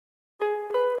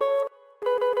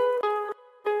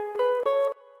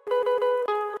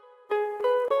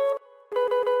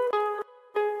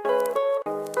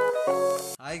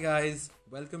guys,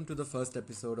 welcome to the first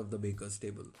episode of The Baker's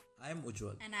Table. I am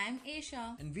Ujjwal And I'm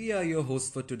Aisha. and we are your hosts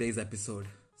for today's episode.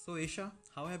 So Aisha,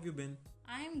 how have you been?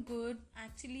 I'm good.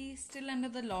 Actually, still under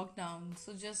the lockdown.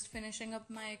 So just finishing up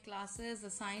my classes,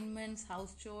 assignments,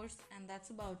 house chores, and that's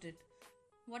about it.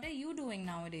 What are you doing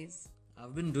nowadays?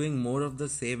 I've been doing more of the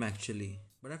same actually,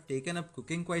 but I've taken up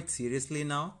cooking quite seriously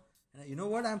now. And you know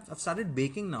what? I've started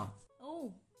baking now.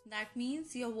 Oh, that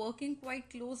means you're working quite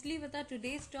closely with our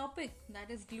today's topic,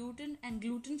 that is gluten and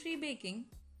gluten-free baking.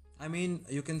 I mean,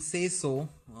 you can say so.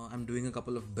 I'm doing a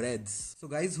couple of breads. So,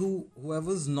 guys,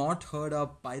 whoever's not heard our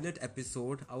pilot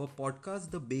episode, our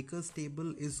podcast, The Baker's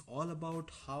Table, is all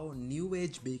about how new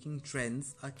age baking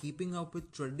trends are keeping up with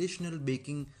traditional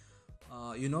baking,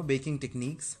 baking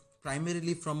techniques,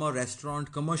 primarily from a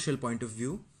restaurant commercial point of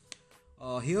view.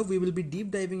 Here, we will be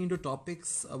deep diving into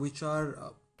topics which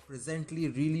are presently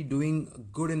really doing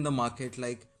good in the market,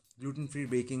 like gluten-free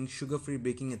baking, sugar-free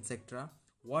baking, etc.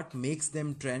 What makes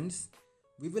them trends.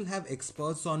 We will have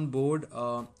experts on board,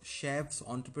 chefs,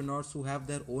 entrepreneurs who have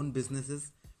their own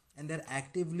businesses and they're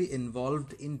actively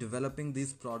involved in developing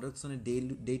these products on a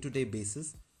day-to-day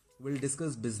basis. We'll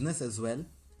discuss business as well,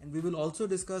 and we will also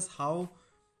discuss how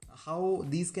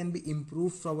these can be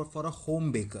improved for a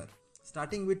home baker.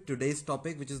 Starting with today's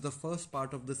topic, which is the first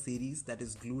part of the series, that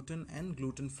is gluten and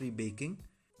gluten-free baking.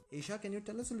 Aisha, can you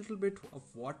tell us a little bit of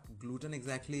what gluten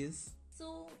exactly is?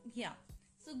 So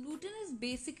gluten is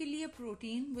basically a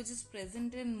protein which is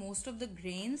present in most of the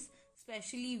grains,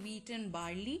 especially wheat and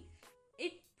barley.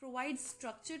 It provides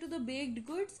structure to the baked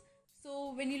goods.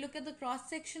 So when you look at the cross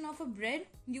section of a bread,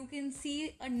 you can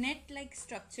see a net-like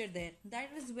structure there. That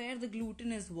is where the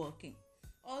gluten is working.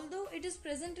 Although it is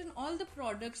present in all the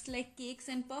products like cakes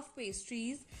and puff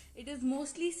pastries, it is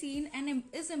mostly seen and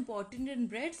is important in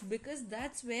breads because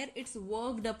that's where it's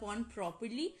worked upon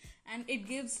properly and it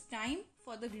gives time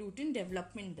for the gluten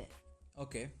development there.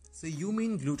 Okay, so you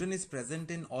mean gluten is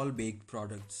present in all baked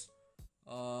products.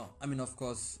 Of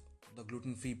course, the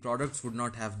gluten-free products would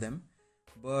not have them.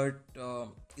 But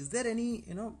is there any,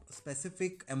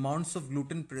 specific amounts of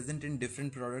gluten present in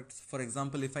different products? For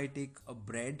example, if I take a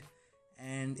bread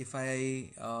and if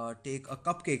I take a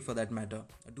cupcake for that matter,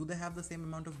 do they have the same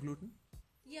amount of gluten?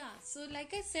 Yeah, so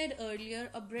like I said earlier,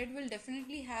 a bread will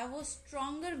definitely have a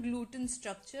stronger gluten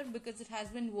structure because it has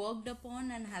been worked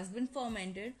upon and has been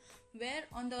fermented. Where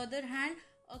on the other hand,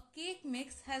 a cake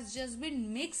mix has just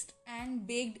been mixed and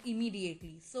baked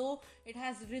immediately. So it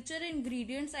has richer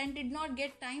ingredients and did not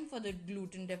get time for the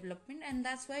gluten development, and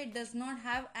that's why it does not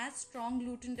have as strong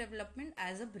gluten development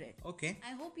as a bread. Okay.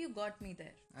 I hope you got me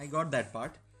there. I got that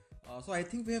part. So I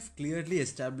think we have clearly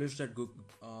established that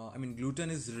gluten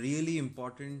is really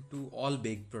important to all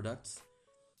baked products.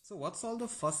 So what's all the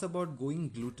fuss about going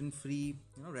gluten-free?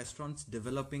 Restaurants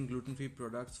developing gluten-free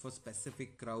products for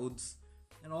specific crowds,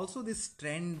 and also this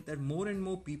trend that more and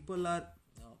more people are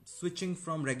switching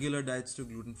from regular diets to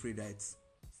gluten-free diets.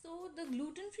 So the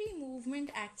gluten-free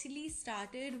movement actually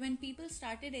started when people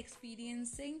started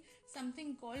experiencing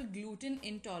something called gluten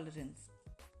intolerance.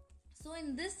 So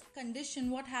in this condition,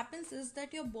 what happens is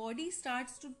that your body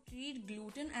starts to treat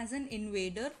gluten as an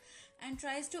invader and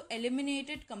tries to eliminate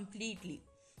it completely.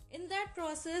 In that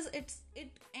process, it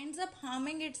ends up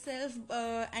harming itself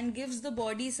and gives the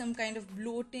body some kind of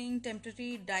bloating,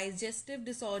 temporary digestive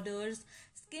disorders,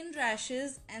 skin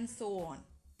rashes, and so on.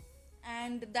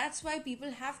 And that's why people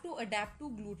have to adapt to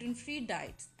gluten-free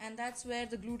diets, and that's where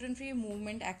the gluten-free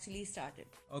movement actually started.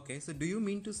 Okay, so do you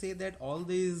mean to say that all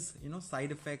these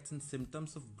side effects and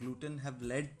symptoms of gluten have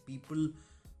led people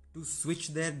to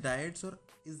switch their diets, or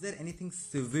is there anything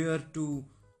severe to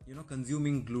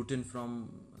consuming gluten from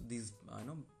these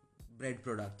bread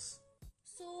products?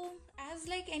 So, as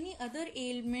like any other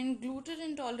ailment, gluten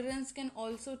intolerance can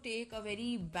also take a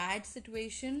very bad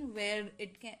situation where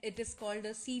it is called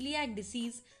a celiac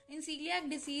disease. In celiac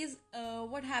disease,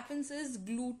 what happens is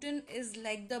gluten is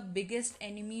like the biggest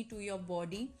enemy to your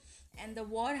body, and the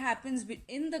war happens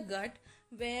in the gut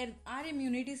where our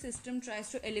immunity system tries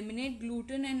to eliminate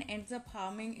gluten and ends up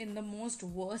harming in the most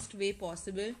worst way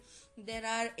possible. There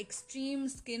are extreme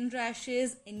skin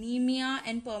rashes, anemia,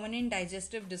 and permanent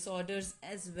digestive disorders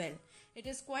as well. It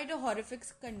is quite a horrific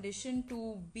condition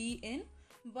to be in,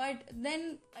 but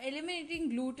then eliminating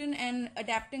gluten and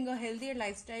adapting a healthier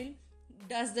lifestyle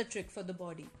does the trick for the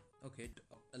body. Okay,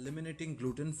 eliminating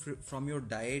gluten from your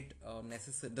diet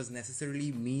does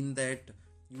necessarily mean that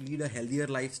you lead a healthier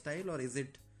lifestyle, or is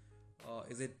it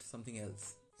something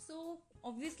else? So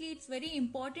obviously it's very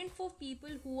important for people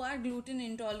who are gluten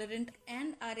intolerant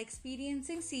and are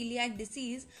experiencing celiac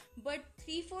disease, but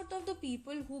 3/4 of the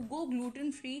people who go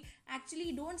gluten free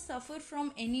actually don't suffer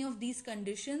from any of these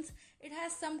conditions. It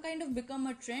has some kind of become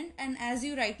a trend, and as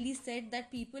you rightly said,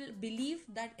 that people believe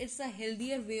that it's a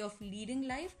healthier way of leading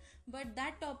life, but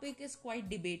that topic is quite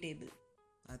debatable.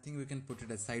 I think we can put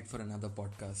it aside for another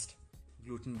podcast.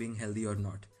 Gluten being healthy or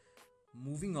not.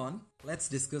 Moving on, let's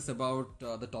discuss about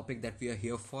the topic that we are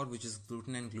here for, which is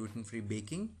gluten and gluten-free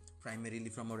baking, primarily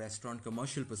from a restaurant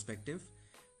commercial perspective,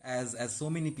 as so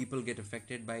many people get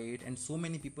affected by it, and so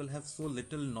many people have so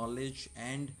little knowledge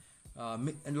and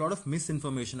a lot of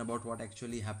misinformation about what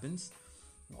actually happens.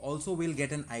 Also, we'll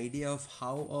get an idea of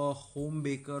how a home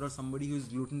baker or somebody who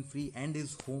is gluten-free and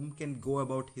is home can go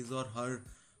about his or her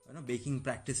baking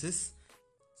practices.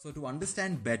 So to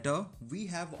understand better, we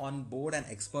have on board an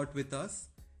expert with us.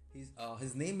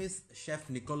 His name is Chef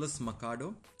Nicholas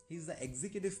Machado. He's the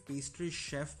executive pastry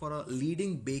chef for a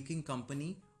leading baking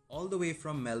company all the way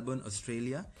from Melbourne,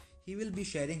 Australia. He will be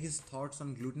sharing his thoughts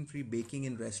on gluten-free baking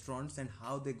in restaurants and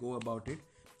how they go about it,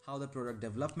 how the product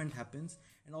development happens,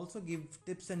 and also give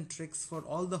tips and tricks for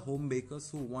all the home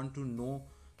bakers who want to know,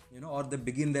 or they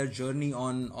begin their journey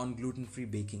on gluten-free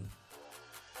baking.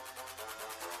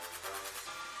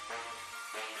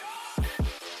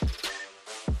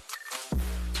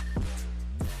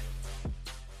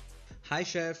 Hi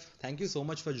Chef, thank you so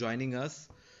much for joining us.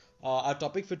 Our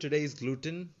topic for today is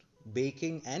gluten,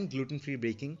 baking and gluten-free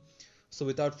baking. So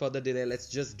without further delay, let's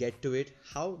just get to it.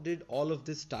 How did all of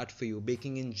this start for you,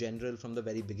 baking in general from the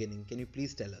very beginning? Can you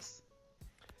please tell us?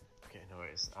 Okay, no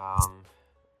worries.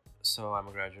 So I'm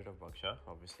a graduate of Baksha,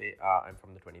 obviously. I'm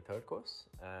from the 23rd course,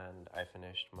 and I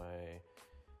finished my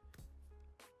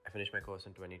course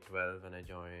in 2012 when I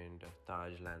joined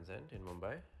Taj Land's End in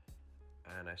Mumbai,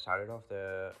 and I started off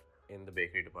there in the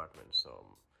bakery department. So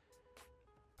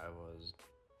I was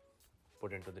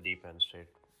put into the deep end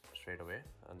straight away,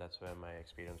 and that's where my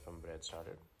experience from bread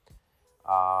started.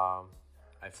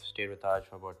 I've stayed with Taj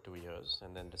for about 2 years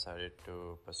and then decided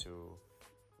to pursue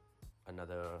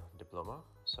another diploma.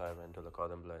 So I went to the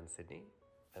Cordon Bleu in Sydney,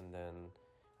 and then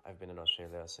I've been in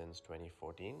Australia since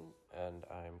 2014, and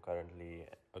I'm currently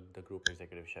the group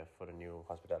executive chef for a new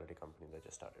hospitality company that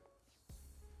just started.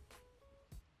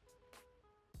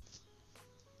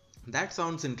 That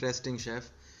sounds interesting, Chef.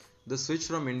 The switch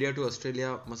from India to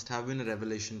Australia must have been a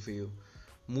revelation for you.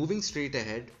 Moving straight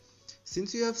ahead,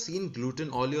 since you have seen gluten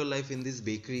all your life in these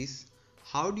bakeries,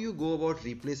 how do you go about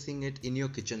replacing it in your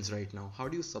kitchens right now? How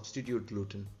do you substitute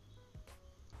gluten?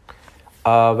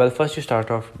 Well, first you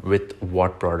start off with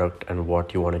what product and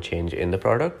what you want to change in the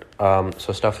product.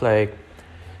 So stuff like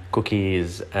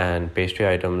cookies and pastry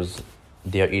items,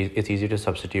 it's easy to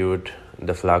substitute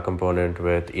the flour component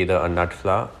with either a nut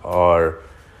flour or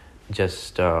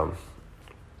just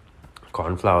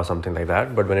corn flour or something like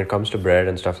that. But when it comes to bread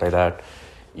and stuff like that,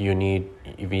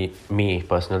 me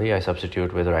personally, I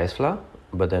substitute with rice flour.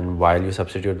 But then while you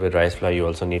substitute with rice flour, you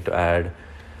also need to add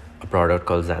a product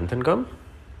called xanthan gum,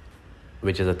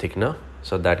 which is a thickener.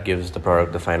 So that gives the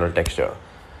product the final texture.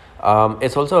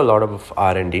 It's also a lot of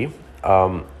R&D.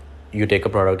 You take a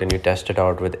product and you test it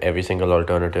out with every single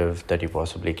alternative that you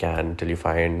possibly can till you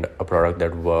find a product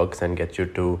that works and gets you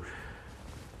to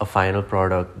a final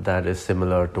product that is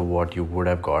similar to what you would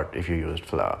have got if you used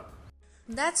flour.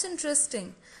 That's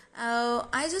interesting.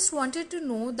 I just wanted to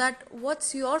know that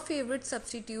what's your favorite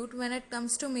substitute when it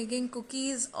comes to making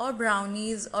cookies or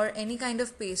brownies or any kind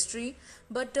of pastry,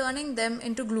 but turning them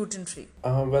into gluten-free?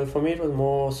 Well, for me, it was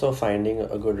more so finding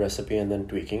a good recipe and then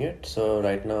tweaking it. So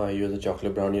right now I use a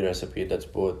chocolate brownie recipe that's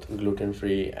both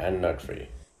gluten-free and nut-free.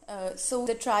 So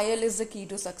the trial is the key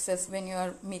to success when you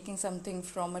are making something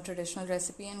from a traditional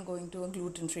recipe and going to a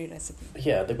gluten-free recipe.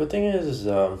 Yeah, the good thing is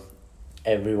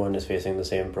everyone is facing the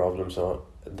same problem. So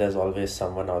there's always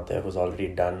someone out there who's already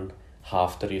done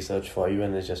half the research for you,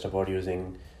 and it's just about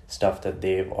using stuff that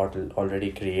they've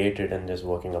already created and just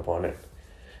working upon it.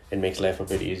 It makes life a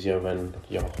bit easier when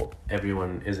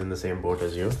everyone is in the same boat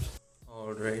as you.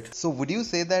 Alright. So would you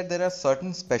say that there are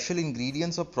certain special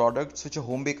ingredients or products which a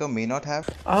home baker may not have?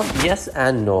 Yes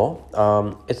and no.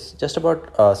 It's just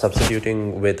about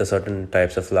substituting with a certain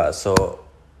types of flour. So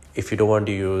if you don't want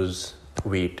to use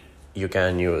wheat, you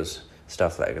can use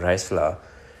stuff like rice flour,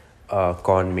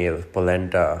 cornmeal,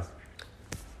 polenta.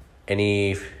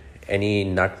 Any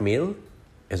nut meal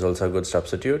is also a good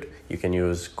substitute. You can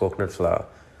use coconut flour.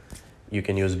 You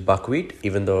can use buckwheat,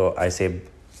 even though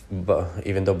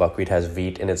buckwheat has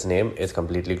wheat in its name, it's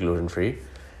completely gluten-free.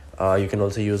 You can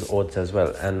also use oats as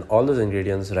well. And all those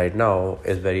ingredients right now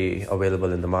is very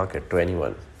available in the market to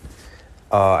anyone.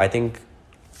 I think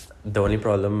the only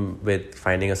problem with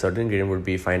finding a certain ingredient would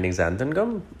be finding xanthan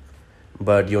gum,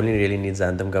 but you only really need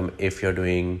xanthan gum if you're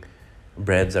doing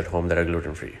breads at home that are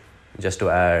gluten-free, just to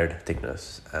add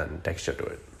thickness and texture to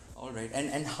it. All right,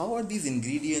 and how are these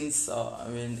ingredients? I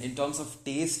mean, in terms of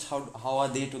taste, how are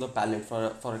they to the palate?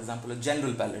 For example, a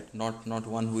general palate, not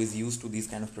one who is used to these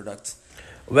kind of products.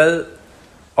 Well,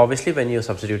 obviously, when you're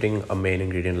substituting a main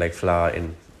ingredient like flour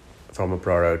in from a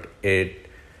product, it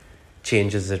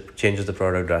changes the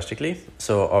product drastically.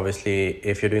 So obviously,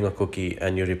 if you're doing a cookie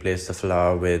and you replace the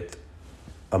flour with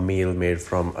a meal made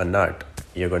from a nut,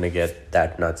 you're going to get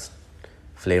that nut's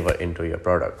flavor into your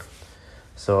product.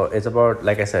 So it's about,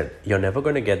 like I said, you're never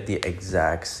going to get the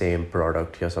exact same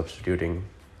product you're substituting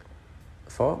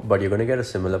for, but you're going to get a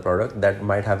similar product that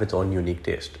might have its own unique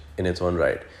taste in its own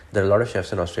right. There are a lot of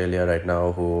chefs in Australia right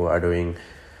now who are doing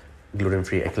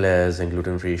gluten-free eclairs and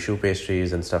gluten-free choux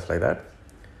pastries and stuff like that.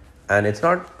 And it's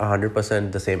not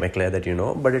 100% the same eclair that you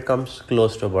know, but it comes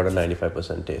close to about a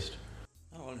 95% taste.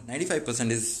 Oh,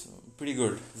 95% is pretty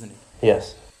good, isn't it?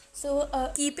 Yes. So,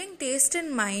 keeping taste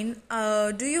in mind,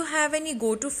 do you have any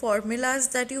go-to formulas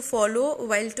that you follow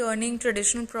while turning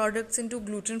traditional products into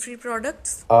gluten-free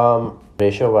products?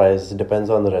 Ratio-wise, it depends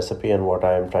on the recipe and what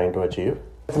I am trying to achieve.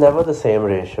 It's never the same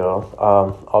ratio.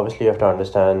 Obviously, you have to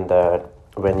understand that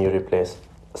when you replace,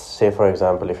 say for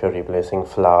example, if you're replacing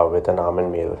flour with an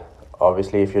almond meal,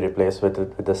 obviously if you replace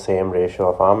with the same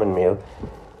ratio of almond meal,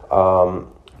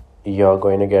 you're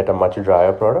going to get a much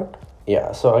drier product.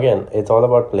 Yeah, so again, it's all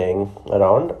about playing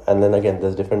around, and then again,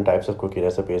 there's different types of cookie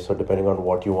recipes. So depending on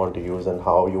what you want to use and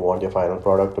how you want your final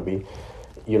product to be,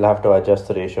 you'll have to adjust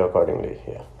the ratio accordingly.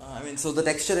 Yeah. I mean, so the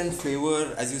texture and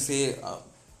flavor, as you say,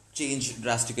 change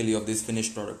drastically of these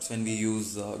finished products when we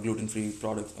use gluten-free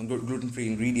products, gluten-free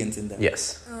ingredients in them.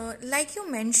 Yes. Like you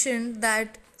mentioned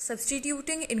that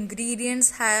substituting ingredients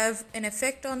have an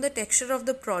effect on the texture of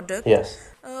the product. Yes.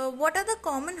 What are the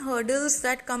common hurdles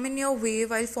that come in your way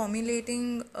while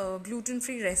formulating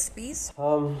gluten-free recipes?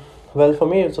 Well, for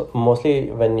me, it's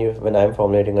mostly when I'm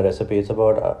formulating a recipe, it's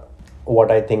about what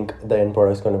I think the end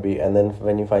product is going to be, and then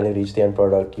when you finally reach the end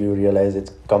product, you realize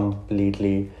it's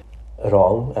completely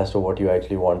wrong as to what you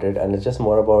actually wanted, and it's just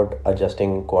more about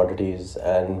adjusting quantities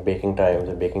and baking times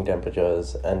and baking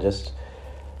temperatures, and just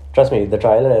trust me, the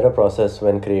trial and error process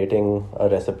when creating a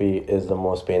recipe is the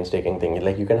most painstaking thing.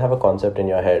 Like, you can have a concept in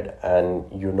your head and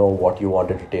you know what you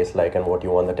want it to taste like and what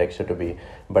you want the texture to be,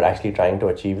 but actually trying to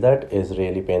achieve that is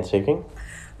really painstaking.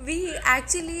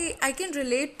 I can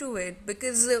relate to it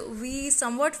because we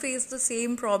somewhat face the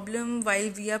same problem while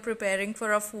we are preparing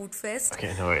for our food fest.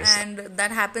 Okay, no worries. And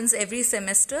that happens every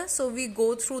semester. So we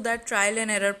go through that trial and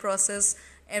error process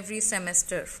every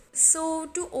semester. So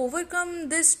to overcome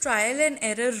this trial and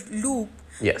error loop,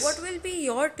 Yes. what will be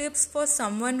your tips for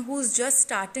someone who's just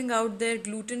starting out their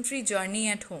gluten-free journey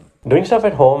at home? Doing stuff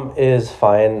at home is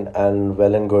fine and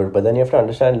well and good, but then you have to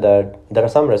understand that there are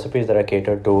some recipes that are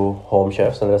catered to home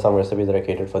chefs and there are some recipes that are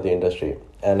catered for the industry.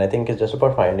 And I think it's just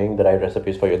about finding the right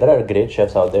recipes for you. There are great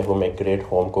chefs out there who make great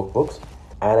home cookbooks.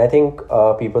 And I think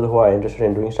people who are interested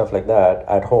in doing stuff like that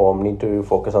at home need to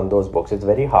focus on those books. It's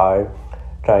very hard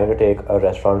trying to take a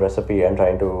restaurant recipe and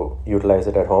trying to utilize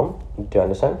it at home. Do you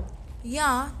understand?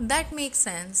 Yeah, that makes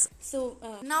sense. So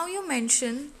now you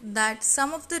mentioned that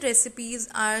some of the recipes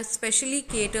are specially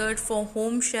catered for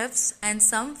home chefs and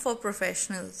some for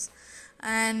professionals.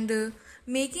 And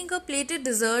making a plated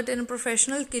dessert in a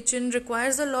professional kitchen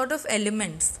requires a lot of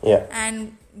elements. Yeah.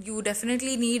 And you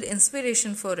definitely need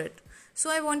inspiration for it. So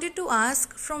I wanted to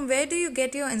ask, from where do you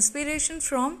get your inspiration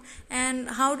from, and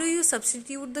how do you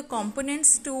substitute the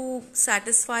components to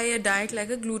satisfy a diet like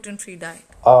a gluten-free diet?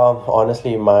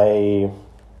 Honestly, my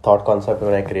thought concept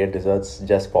when I create desserts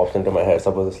just pops into my head.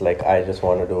 Suppose it's like I just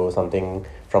want to do something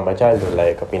from my childhood,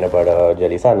 like a peanut butter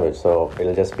jelly sandwich. So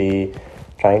it'll just be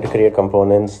trying to create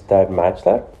components that match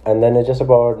that, and then it's just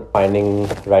about finding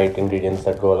right ingredients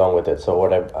that go along with it. So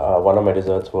one of my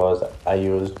desserts was I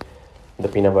used the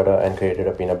peanut butter and created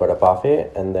a peanut butter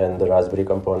parfait, and then the raspberry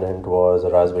component was a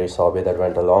raspberry sorbet that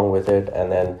went along with it,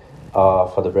 and then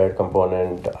for the bread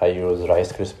component I used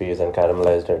Rice Krispies and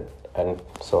caramelized it, and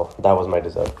so that was my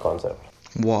dessert concept.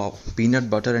 Wow, peanut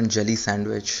butter and jelly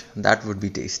sandwich. That would be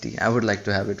tasty. I would like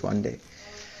to have it one day.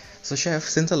 So chef,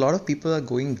 since a lot of people are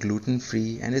going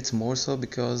gluten-free, and it's more so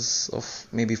because of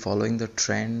maybe following the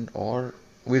trend, or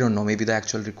we don't know, maybe the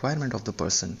actual requirement of the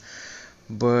person.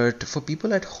 But for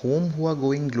people at home who are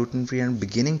going gluten-free and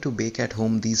beginning to bake at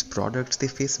home these products, they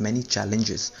face many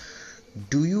challenges.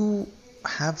 Do you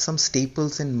have some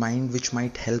staples in mind which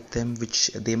might help them, which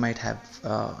they might have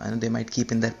and they might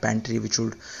keep in their pantry, which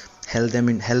would help them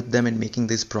in making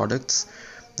these products?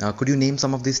 Could you name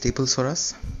some of these staples for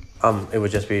us? It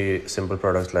would just be simple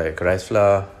products like rice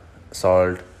flour,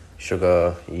 salt,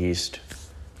 sugar, yeast,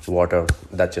 water.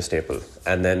 That's your staple.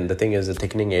 And then the thing is, the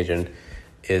thickening agent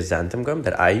is xanthan gum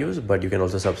that I use, but you can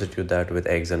also substitute that with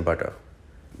eggs and butter.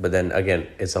 But then again,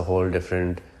 it's a whole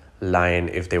different line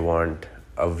if they want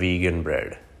a vegan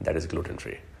bread that is gluten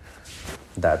free.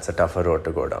 That's a tougher road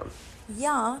to go down.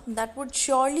 Yeah, that would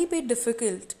surely be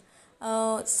difficult.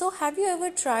 So, have you ever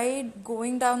tried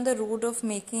going down the road of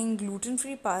making gluten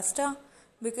free pasta?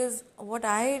 Because what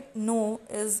I know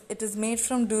is it is made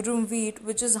from durum wheat,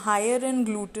 which is higher in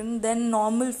gluten than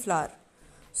normal flour.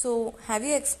 So, have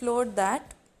you explored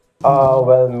that?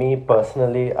 Well, me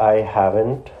personally, I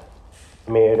haven't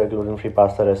made a gluten-free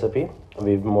pasta recipe.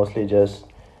 We've mostly just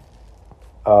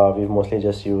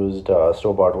used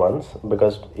store-bought ones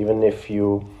because even if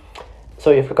you,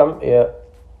 so if you come here,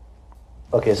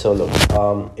 okay, so look,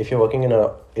 if you're working in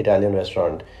a Italian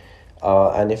restaurant,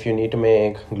 and if you need to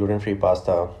make gluten-free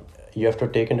pasta, you have to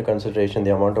take into consideration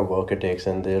the amount of work it takes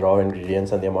and the raw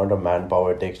ingredients and the amount of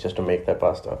manpower it takes just to make that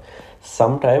pasta.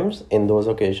 Sometimes in those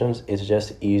occasions, it's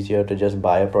just easier to just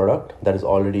buy a product that is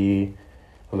already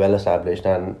well established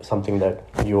and something that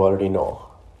you already know,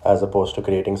 as opposed to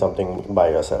creating something by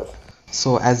yourself.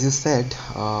 So, as you said,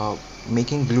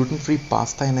 making gluten-free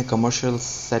pasta in a commercial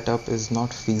setup is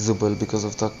not feasible because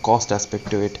of the cost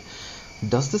aspect to it.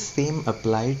 Does the same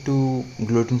apply to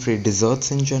gluten-free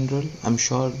desserts in general? I'm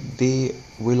sure they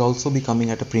will also be coming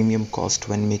at a premium cost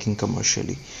when making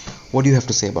commercially. What do you have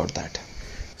to say about that?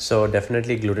 So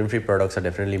definitely gluten-free products are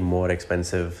definitely more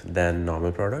expensive than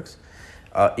normal products.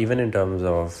 Even in terms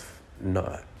of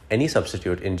no, any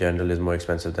substitute in general is more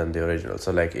expensive than the original.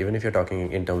 So like even if you're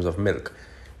talking in terms of milk,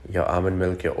 your almond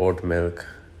milk, your oat milk,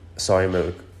 soy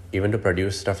milk, even to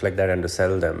produce stuff like that and to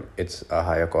sell them, it's a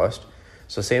higher cost.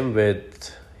 So same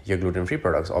with your gluten-free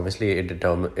products. Obviously, it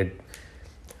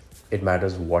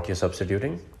matters what you're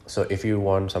substituting. So if you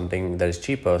want something that is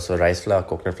cheaper, so rice flour,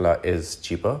 coconut flour is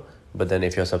cheaper. But then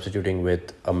if you're substituting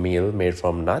with a meal made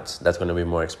from nuts, that's going to be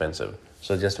more expensive.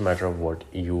 So it's just a matter of what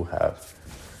you have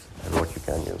and what you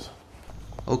can use.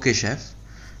 Okay, chef.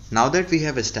 Now that we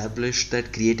have established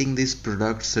that creating these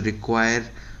products require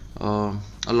a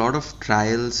lot of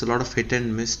trials, a lot of hit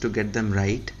and miss to get them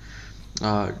right,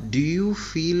 do you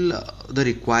feel the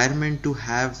requirement to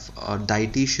have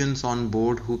dietitians on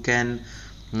board who can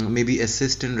maybe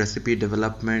assist in recipe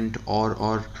development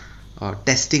or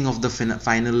testing of the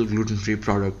final gluten-free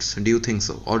products? Do you think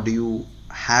so, or do you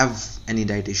have any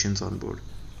dietitians on board?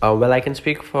 Well, I can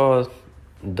speak for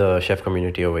the chef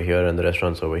community over here and the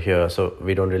restaurants over here. So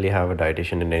we don't really have a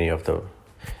dietitian in any of the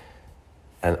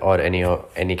or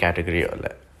any category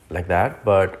like that.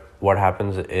 But what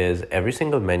happens is every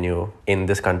single menu in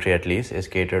this country at least is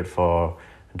catered for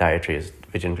dietaries,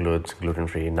 which includes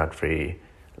gluten-free, nut-free,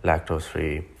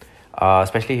 lactose-free.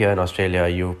 Especially here in Australia,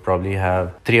 you probably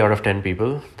have 3 out of 10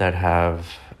 people that have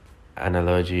an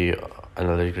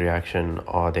allergic reaction,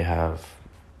 or they have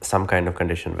some kind of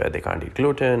condition where they can't eat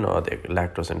gluten or they're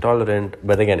lactose intolerant.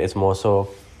 But again, it's more so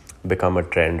become a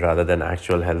trend rather than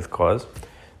actual health cause.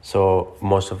 So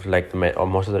most of the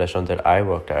restaurants that I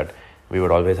worked at, we would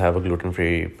always have a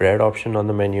gluten-free bread option on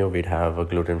the menu. We'd have a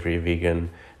gluten-free, vegan,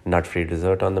 nut-free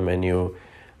dessert on the menu.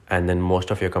 And then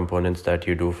most of your components that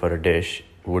you do for a dish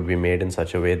would be made in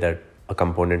such a way that a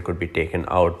component could be taken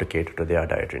out to cater to their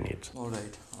dietary needs. All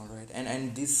right.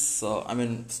 And this,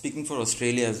 speaking for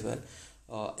Australia as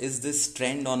well, is this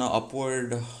trend on an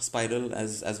upward spiral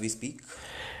as we speak?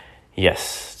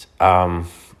 Yes.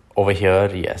 Over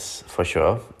here, yes, for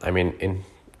sure. In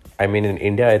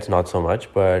India, it's not so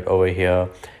much, but over here,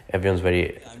 everyone's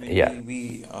very,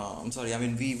 we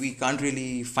can't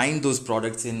really find those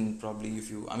products in probably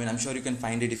I'm sure you can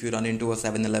find it if you run into a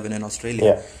 7-Eleven in Australia.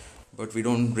 Yeah. But we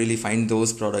don't really find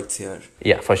those products here.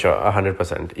 Yeah, for sure,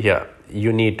 100%. Yeah,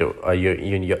 you need to.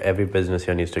 Every business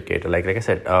here needs to cater. Like I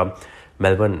said,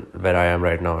 Melbourne, where I am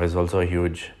right now, is also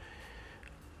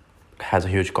has a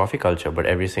huge coffee culture, but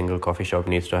every single coffee shop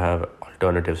needs to have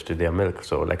alternatives to their milk.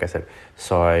 So like I said,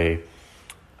 soy,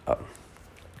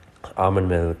 almond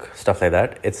milk, stuff like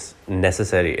that, it's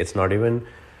necessary. It's not even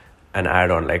an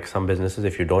add-on. Like some businesses,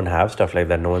 if you don't have stuff like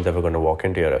that, no one's ever going to walk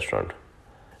into your restaurant.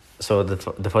 So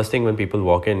the first thing when people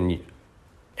walk in,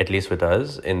 at least with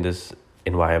us in this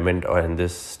environment or in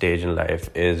this stage in life,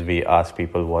 is we ask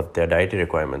people what their dietary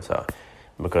requirements are,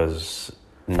 because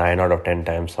 9 out of 10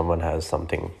 times someone has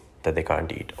something that they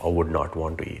can't eat or would not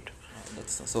want to eat.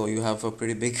 So you have a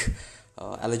pretty big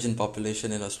allergen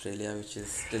population in Australia, which is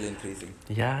still increasing.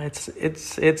 Yeah,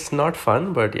 it's not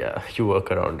fun, but yeah, you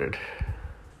work around it.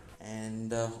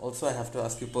 And also, I have to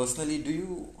ask you personally: do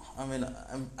you? I mean,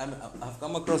 I've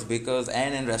come across bakers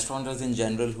and restaurateurs in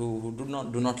general who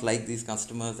do not like these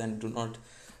customers and do not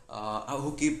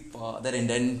who keep their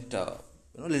indent a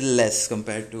little less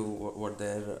compared to what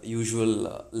their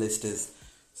usual list is.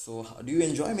 So, do you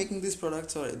enjoy making these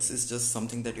products, or it's just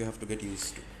something that you have to get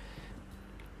used to?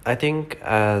 I think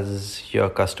as your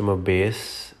customer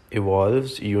base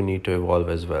evolves, you need to evolve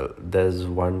as well.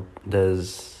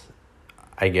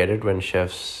 I get it when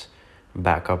chefs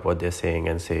back up what they're saying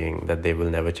and saying that they will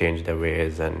never change their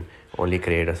ways and only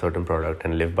create a certain product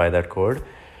and live by that code.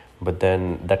 But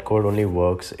then that code only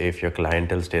works if your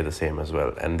clientele stay the same as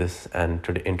well. In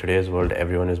today's world,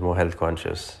 everyone is more health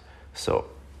conscious. So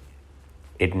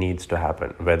it needs to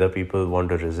happen. Whether people want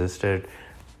to resist it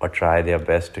or try their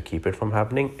best to keep it from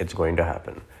happening, it's going to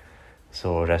happen.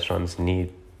 So restaurants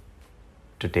need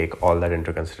to take all that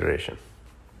into consideration.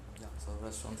 Yeah, so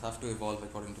restaurants have to evolve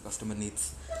according to customer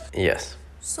needs. Yes.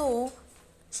 So,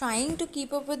 trying to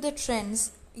keep up with the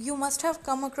trends, you must have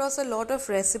come across a lot of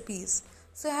recipes.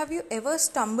 So, have you ever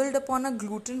stumbled upon a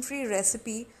gluten-free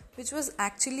recipe which was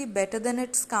actually better than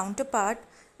its counterpart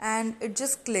and it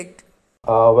just clicked?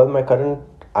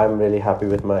 I'm really happy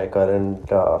with my current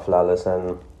flawless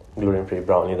and gluten-free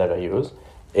brownie that I use.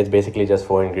 It's basically just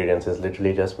 4 ingredients. It's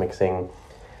literally just mixing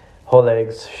whole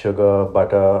eggs, sugar,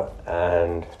 butter,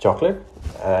 and chocolate,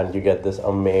 and you get this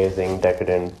amazing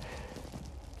decadent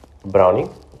brownie.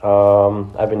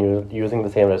 I've been using the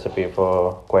same recipe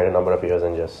for quite a number of years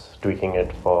and just tweaking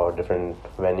it for different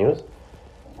venues.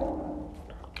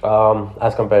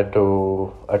 As compared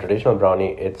to a traditional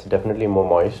brownie, it's definitely more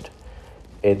moist.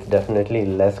 It's definitely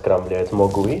less crumbly. It's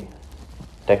more gooey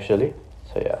texturally.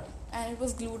 So yeah. And it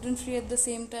was gluten-free at the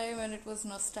same time and it was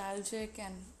nostalgic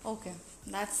and okay,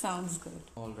 that sounds good.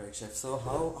 All right, chef. So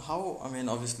how I mean,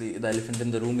 obviously the elephant in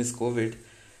the room is COVID.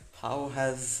 How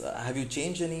have you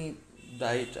changed any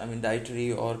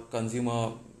dietary or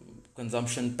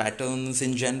consumption patterns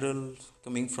in general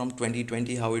coming from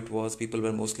 2020? How it was, people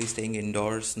were mostly staying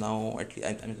indoors. Now, at least,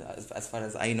 I mean, as far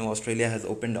as I know, Australia has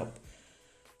opened up.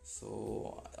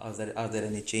 So, are there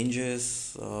any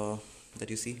changes that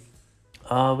you see?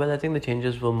 Well, I think the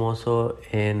changes were more so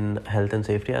in health and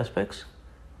safety aspects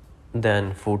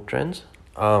than food trends.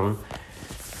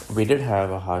 We did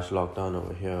have a harsh lockdown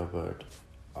over here, but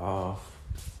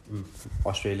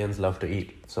Australians love to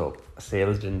eat. So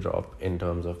sales didn't drop in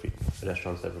terms of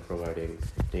restaurants that were providing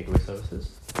takeaway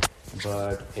services.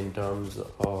 But in terms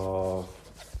of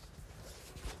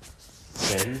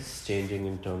trends changing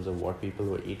in terms of what people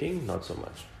were eating, not so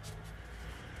much.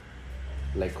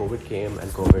 Like COVID came and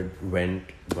COVID went,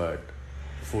 but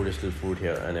food is still food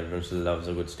here and everyone still loves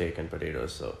a good steak and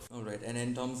potatoes. So all right. And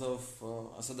in terms of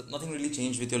nothing really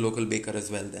changed with your local baker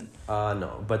as well then?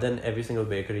 No, but then every single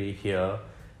bakery here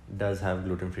does have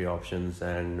gluten-free options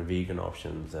and vegan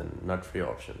options and nut-free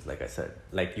options. Like I said,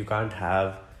 like you can't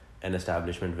have an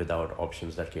establishment without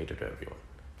options that cater to everyone.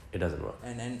 It doesn't work.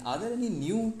 And are there any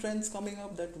new trends coming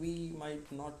up that we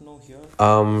might not know here?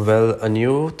 Well, a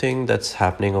new thing that's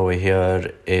happening over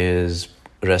here is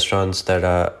restaurants that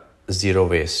are zero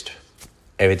waste.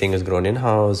 Everything is grown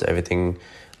in-house. Everything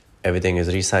is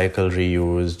recycled,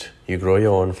 reused. You grow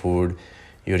your own food.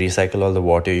 You recycle all the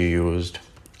water you used.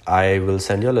 I will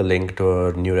send you all a link to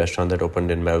a new restaurant that opened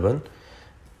in Melbourne.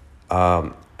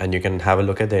 And you can have a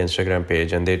look at their Instagram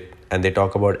page, and they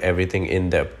talk about everything in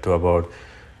depth, to about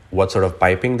what sort of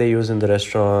piping they use in the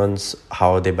restaurants,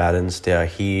 how they balance their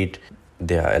heat,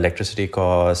 their electricity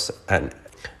costs, and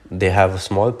they have a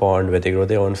small pond where they grow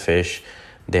their own fish.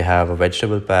 They have a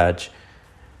vegetable patch.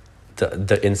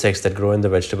 The insects that grow in the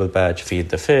vegetable patch feed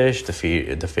the fish. The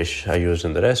fish are used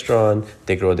in the restaurant.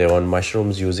 They grow their own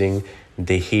mushrooms using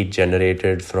the heat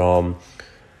generated from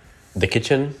the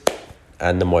kitchen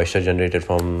and the moisture generated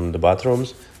from the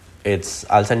bathrooms.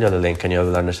 I'll send you the link and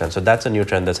you'll understand. So that's a new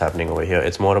trend that's happening over here.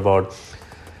 It's more about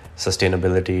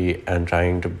sustainability and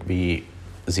trying to be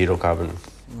zero carbon.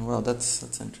 Wow, that's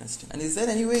interesting. And is there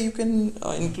any way you can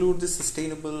include this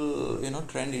sustainable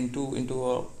trend into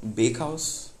a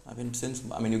bakehouse? I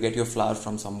mean, you get your flour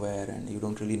from somewhere and you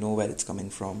don't really know where it's coming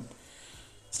from.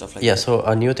 Stuff like that. Yeah. So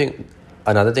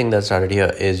another thing that started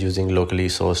here is using locally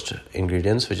sourced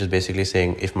ingredients, which is basically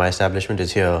saying if my establishment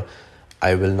is here,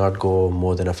 I will not go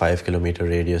more than a 5-kilometer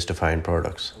radius to find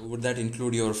products. Would that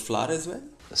include your flour as well?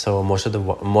 So most of the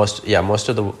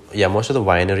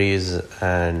wineries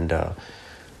and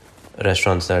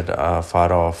restaurants that are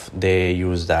far off, they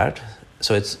use that,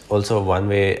 So it's also one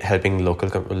way helping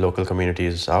local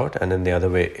communities out, and then the other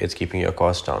way it's keeping your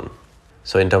cost down.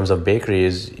 So in terms of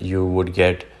bakeries, you would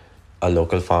get a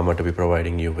local farmer to be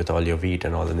providing you with all your wheat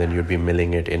and all, and then you'd be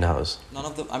milling it in-house. None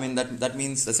of the, I mean, that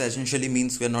means, that essentially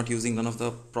means we're not using none of the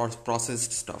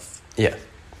processed stuff. Yeah.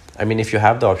 I mean, if you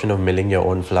have the option of milling your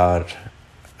own flour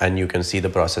and you can see the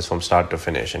process from start to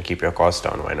finish and keep your costs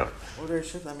down, why not? Alright,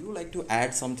 Chef, I mean, you like to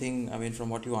add something, I mean, from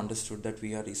what you understood that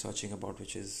we are researching about,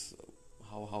 which is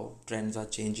how trends are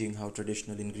changing, how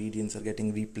traditional ingredients are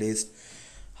getting replaced,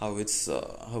 how it's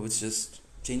just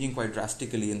changing quite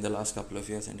drastically in the last couple of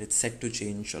years, and it's set to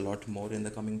change a lot more in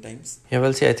the coming times. Yeah,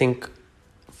 well, see, I think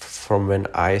from when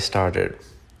I started,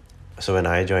 so when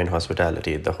I joined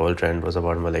hospitality, the whole trend was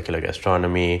about molecular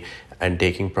gastronomy and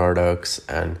taking products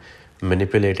and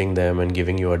manipulating them and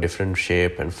giving you a different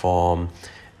shape and form.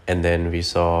 And then we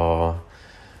saw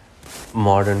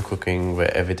modern cooking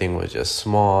where everything was just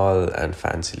small and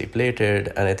fancily plated.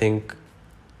 And I think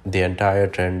the entire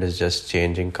trend is just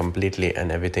changing completely,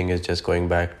 and everything is just going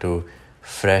back to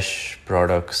fresh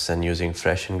products and using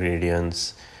fresh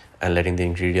ingredients and letting the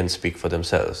ingredients speak for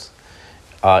themselves.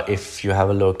 If you have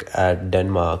a look at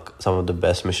Denmark, some of the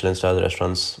best Michelin star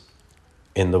restaurants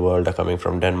in the world are coming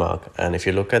from Denmark. And if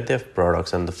you look at their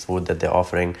products and the food that they're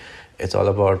offering, it's all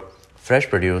about fresh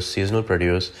produce, seasonal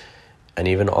produce, and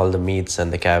even all the meats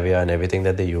and the caviar and everything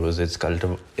that they use is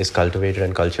cultivated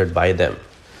and cultured by them.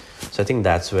 So I think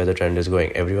that's where the trend is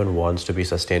going. Everyone wants to be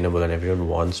sustainable and everyone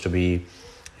wants to be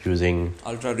using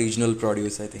ultra regional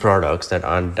produce, I think, products that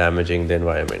aren't damaging the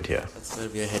environment here. That's where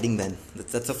we are heading then.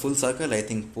 That's a full circle, I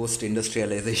think,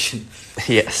 post-industrialization.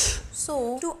 Yes.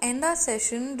 So, to end our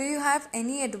session, do you have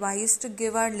any advice to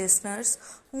give our listeners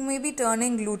who may be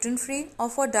turning gluten-free or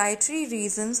for dietary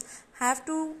reasons have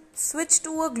to switch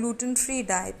to a gluten-free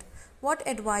diet? What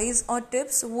advice or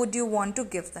tips would you want to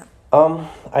give them?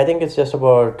 I think it's just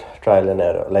about trial and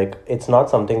error. Like, it's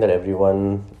not something that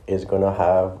everyone is going to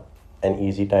have an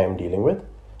easy time dealing with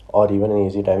or even an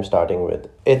easy time starting with.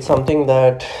 It's something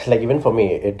that, like, even for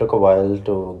me, it took a while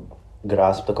to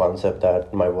grasp the concept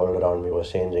that my world around me was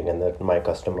changing and that my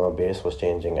customer base was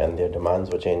changing and their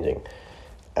demands were changing.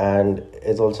 And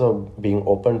it's also being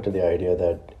open to the idea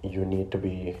that you need to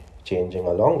be changing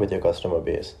along with your customer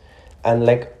base. And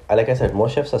like I said,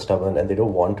 most chefs are stubborn and they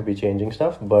don't want to be changing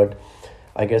stuff, but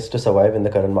I guess to survive in the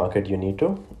current market, you need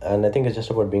to. And I think it's just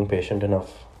about being patient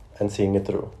enough and seeing it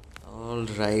through. All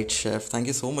right, Chef. Thank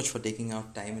you so much for taking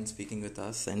out time and speaking with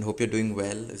us, and hope you're doing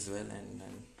well as well. And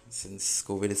since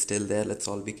COVID is still there, let's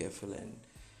all be careful and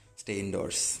stay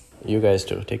indoors. You guys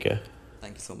too. Take care.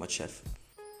 Thank you so much, Chef.